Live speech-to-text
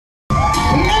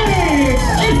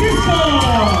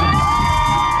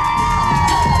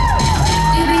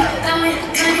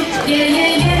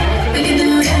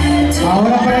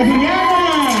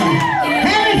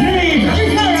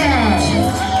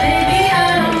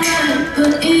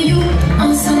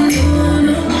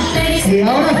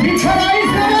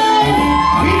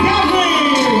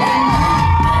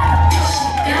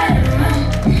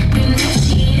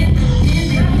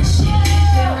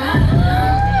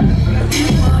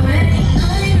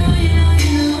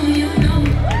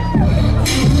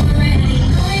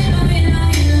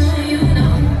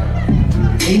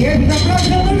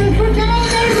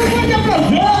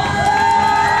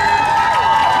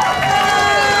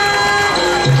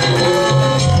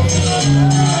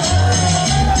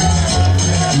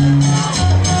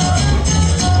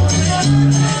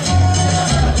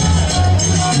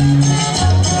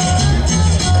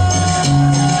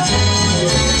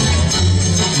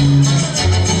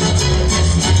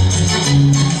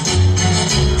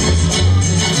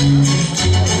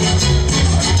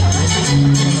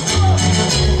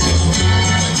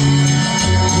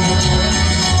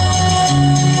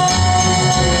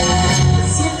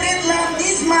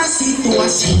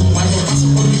así. Cuando paso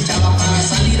por mi chava para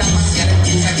salir a pasear,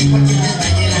 piensa que cualquier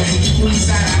detalle la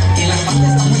ridiculizará. Que la falda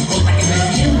está muy corta, que me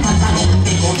pide un pantalón,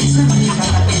 que con esa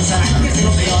manifesta pensarán que es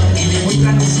lo peor. Tiene muy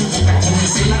grande su boca, con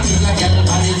ese lápiz labial,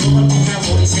 va de nuevo al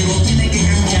borrador y se lo tiene que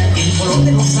cambiar. El color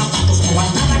de los zapatos no va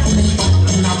nada con el top,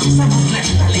 una blusa más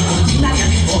clarita le combinaría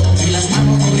mejor. Y las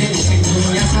manos no le lucen con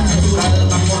uñas natural,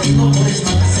 van corriendo por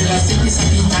esmaltas, se las empieza a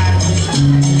pintar.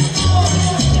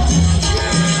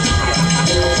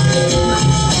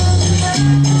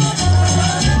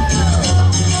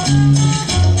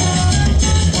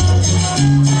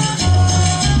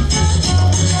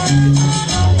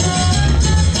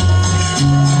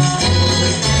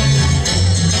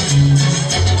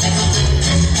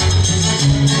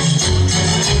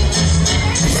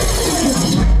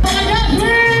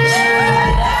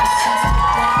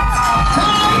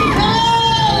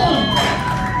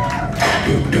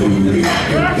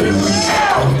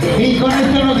 Y con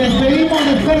esto nos despedimos,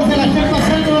 espero que la estén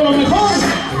pasando de lo mejor.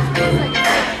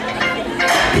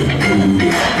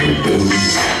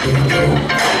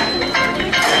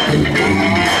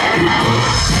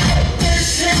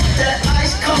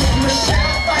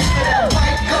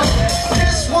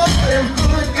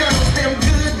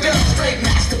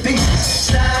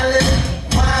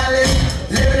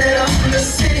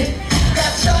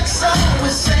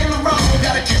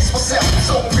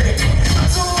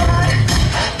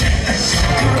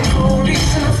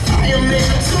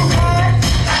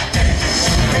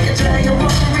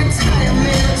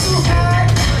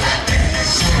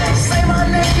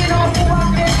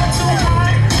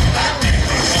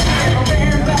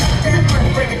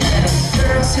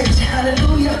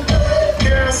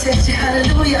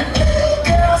 Hallelujah,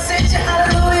 girl, said you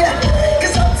hallelujah.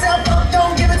 Cause Uptown Funk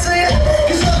don't give it to you.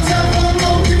 Cause Uptown Funk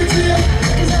don't give it to you.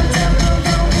 Cause Uptown Funk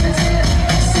don't give it to you.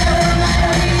 Saturday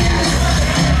night,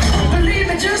 don't believe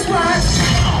me, just watch.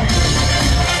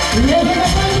 Don't believe me,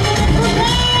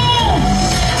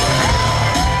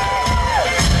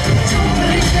 just watch. Don't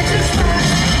believe me, just watch.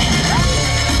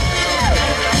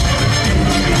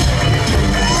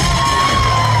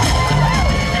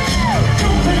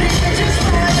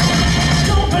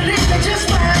 Don't believe me, just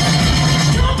watch.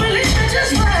 Don't believe me,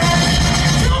 just watch.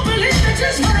 Don't believe me,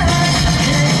 just watch.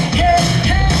 Hey,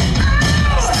 hey,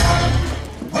 oh! Stop.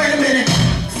 Wait a minute.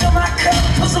 Fill my cup,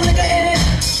 put some nigga in it.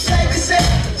 Take a sip,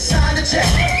 sign the check.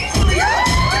 Julio,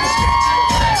 get the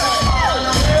stretch.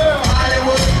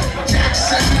 Hollywood,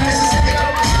 Jackson, Mississippi.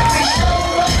 If we show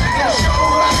up, we'll show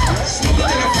up. Smoother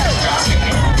than a fresh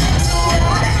drop.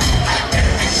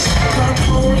 Call the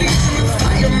police and the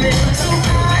firemen.